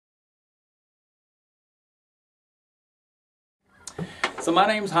So my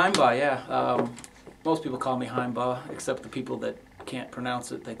name's Himebaugh, yeah. Most people call me Himebaugh, except the people that can't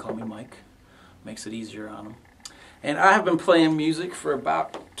pronounce it, they call me Mike. Makes it easier on them. And I have been playing music for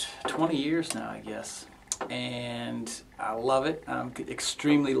about 20 years now, I guess. And I love it. I'm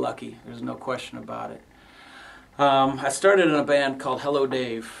extremely lucky. There's no question about it. I started in a band called Hello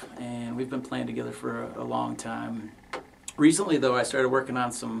Dave, and we've been playing together for a long time. Recently, though, I started working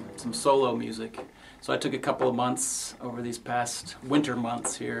on some solo music. So I took a couple of months over these past winter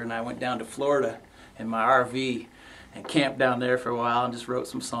months here, and I went down to Florida in my RV and camped down there for a while and just wrote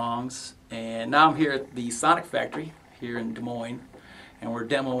some songs. And now I'm here at the Sonic Factory here in Des Moines, and we're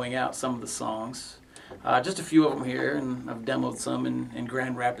demoing out some of the songs. Just a few of them here, and I've demoed some in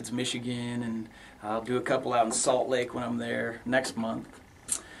Grand Rapids, Michigan, and I'll do a couple out in Salt Lake when I'm there next month.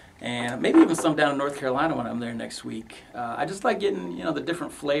 And maybe even some down in North Carolina when I'm there next week. I just like getting, the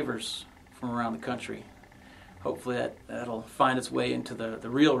different flavors from around the country. Hopefully that'll find its way into the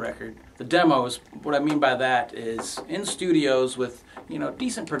real record. The demos, what I mean by that is in studios with,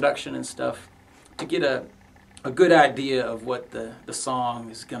 decent production and stuff to get a good idea of what the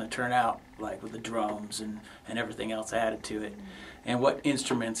song is going to turn out like with the drums and everything else added to it. And what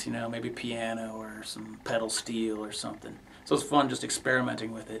instruments, maybe piano or some pedal steel or something. So it's fun just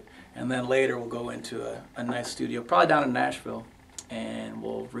experimenting with it. And then later we'll go into a nice studio, probably down in Nashville, and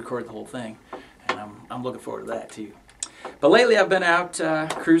we'll record the whole thing. And I'm looking forward to that too. But lately I've been out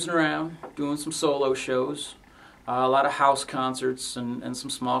cruising around, doing some solo shows, a lot of house concerts and some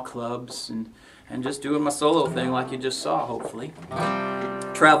small clubs, and just doing my solo thing like you just saw, hopefully.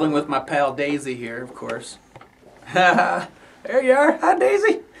 Traveling with my pal Daisy here, of course. There you are. Hi,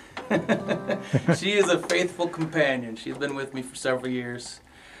 Daisy. She is a faithful companion. She's been with me for several years.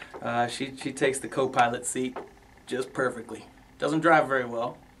 She takes the co-pilot seat just perfectly. Doesn't drive very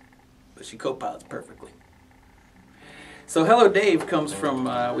well, but she co-pilots perfectly. So Hello Dave comes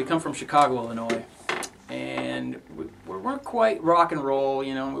from, we come from Chicago, Illinois, and we weren't quite rock and roll,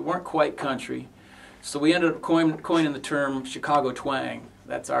 we weren't quite country. So we ended up coining the term Chicago twang.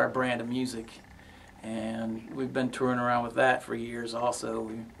 That's our brand of music. And we've been touring around with that for years also.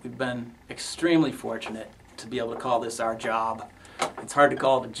 We've been extremely fortunate to be able to call this our job. It's hard to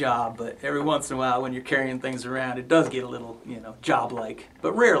call it a job, but every once in a while when you're carrying things around, it does get a little, job-like.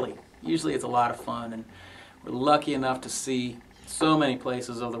 But rarely. Usually it's a lot of fun, and we're lucky enough to see so many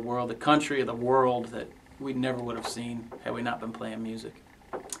places of the world, the country of the world, that we never would have seen had we not been playing music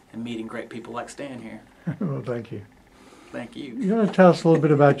and meeting great people like Stan here. Well, thank you. Thank you. You want to tell us a little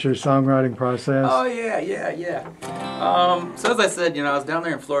bit about your songwriting process? Oh, yeah. So as I said, I was down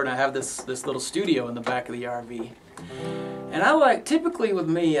there in Florida, and I have this little studio in the back of the RV. And typically with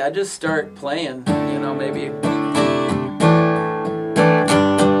me, I just start playing, maybe...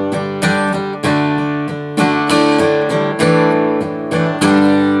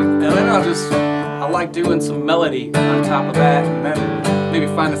 And then I like doing some melody on top of that, and then maybe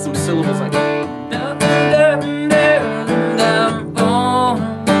finding some syllables like...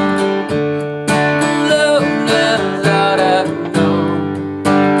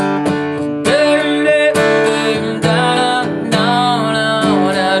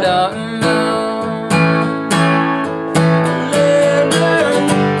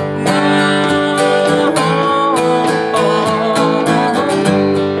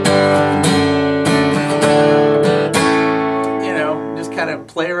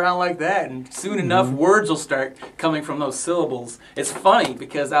 play around like that, and soon enough words will start coming from those syllables. It's funny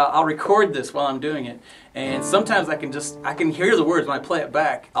because I'll record this while I'm doing it, and sometimes I can hear the words when I play it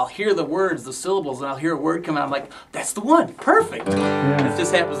back. I'll hear the words, the syllables, and I'll hear a word come out. I'm like, that's the one, perfect. And it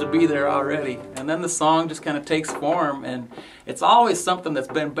just happens to be there already, and then the song just kind of takes form, and it's always something that's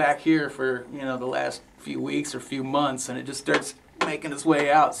been back here for the last few weeks or few months, and it just starts making its way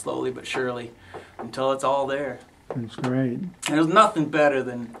out slowly but surely until it's all there. That's great. And there's nothing better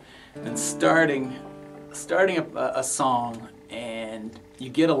than starting a song, and you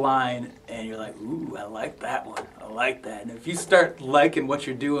get a line and you're like, ooh, I like that one. I like that. And if you start liking what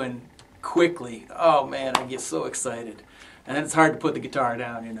you're doing quickly, oh man, I get so excited. And then it's hard to put the guitar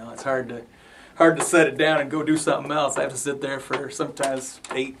down, It's hard to set it down and go do something else. I have to sit there for sometimes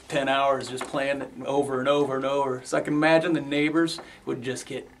 8-10 hours just playing it over and over and over. So I can imagine the neighbors would just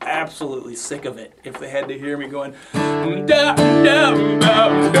get absolutely sick of it if they had to hear me going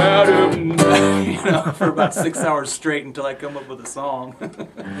for about 6 hours straight until I come up with a song.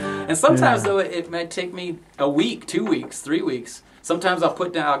 And sometimes though it might take me a week, 2 weeks, 3 weeks. Sometimes I'll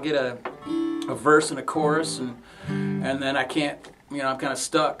get a verse and a chorus, and then I can't, I'm kind of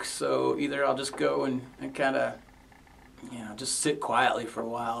stuck, so either I'll just go and kind of just sit quietly for a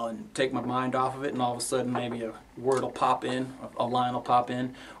while and take my mind off of it, and all of a sudden maybe a word will pop in, a line will pop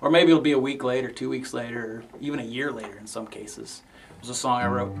in, or maybe it'll be a week later, 2 weeks later, or even a year later in some cases. There's a song I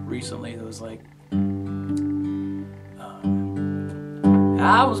wrote recently that was like,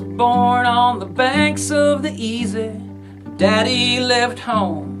 I was born on the banks of the Easy. Daddy left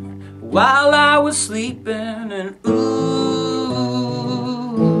home while I was sleeping, and ooh,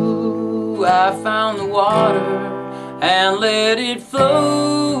 I found the water and let it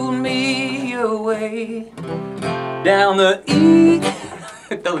float me away down the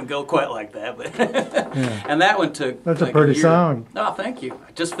It doesn't go quite like that, but Yeah. and that one took. That's like a pretty year. song. Oh, thank you.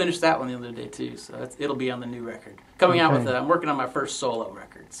 I just finished that one the other day too, so it'll be on the new record. Coming out with Okay. I'm working on my first solo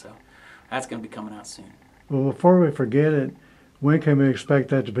record, so that's going to be coming out soon. Well, before we forget it, when can we expect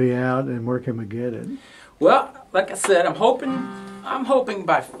that to be out, and where can we get it? Well, like I said, I'm hoping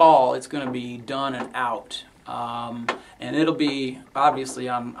by fall it's going to be done and out. And it'll be obviously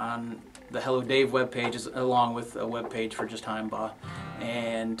on the Hello Dave webpage, along with a webpage for just Himebaugh,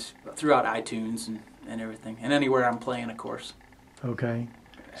 and throughout iTunes and everything, and anywhere I'm playing, of course. Okay.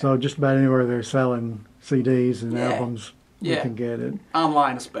 So just about anywhere they're selling CDs and Yeah. albums, you Yeah. can get it.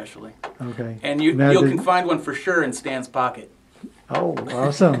 Online especially. Okay. And you Now can find one for sure in Stan's pocket, Oh,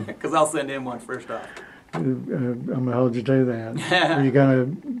 awesome. because I'll send him one first off. I'm going to hold you to that. Are you going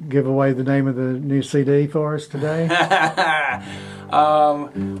to give away the name of the new CD for us today?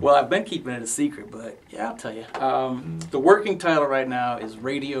 Well, I've been keeping it a secret, but yeah, I'll tell you. The working title right now is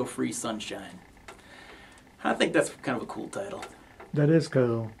Radio Free Sunshine. I think that's kind of a cool title. That is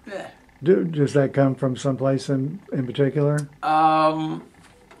cool. Yeah. Does that come from someplace in particular? Um,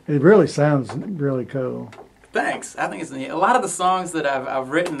 It really sounds really cool. Thanks. I think it's neat. A lot of the songs that I've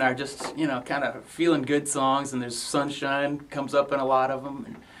written are just, kind of feeling good songs, and there's sunshine comes up in a lot of them,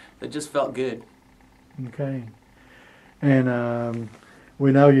 and they just felt good. Okay. And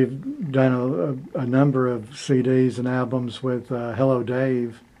we know you've done a number of CDs and albums with Hello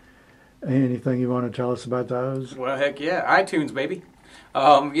Dave. Anything you want to tell us about those? Well, heck yeah. iTunes, baby.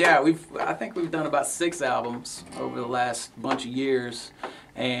 Yeah, I think we've done about 6 albums over the last bunch of years,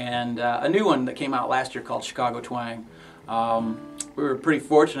 and a new one that came out last year called Chicago Twang. We were pretty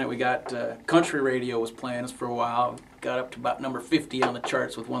fortunate. We got country radio was playing us for a while. Got up to about number 50 on the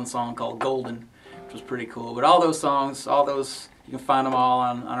charts with one song called Golden, which was pretty cool. But all those songs, you can find them all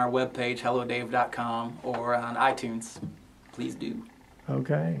on our webpage, hellodave.com, or on iTunes. Please do.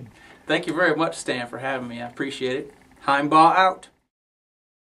 Okay. Thank you very much, Stan, for having me. I appreciate it. Himebaugh out.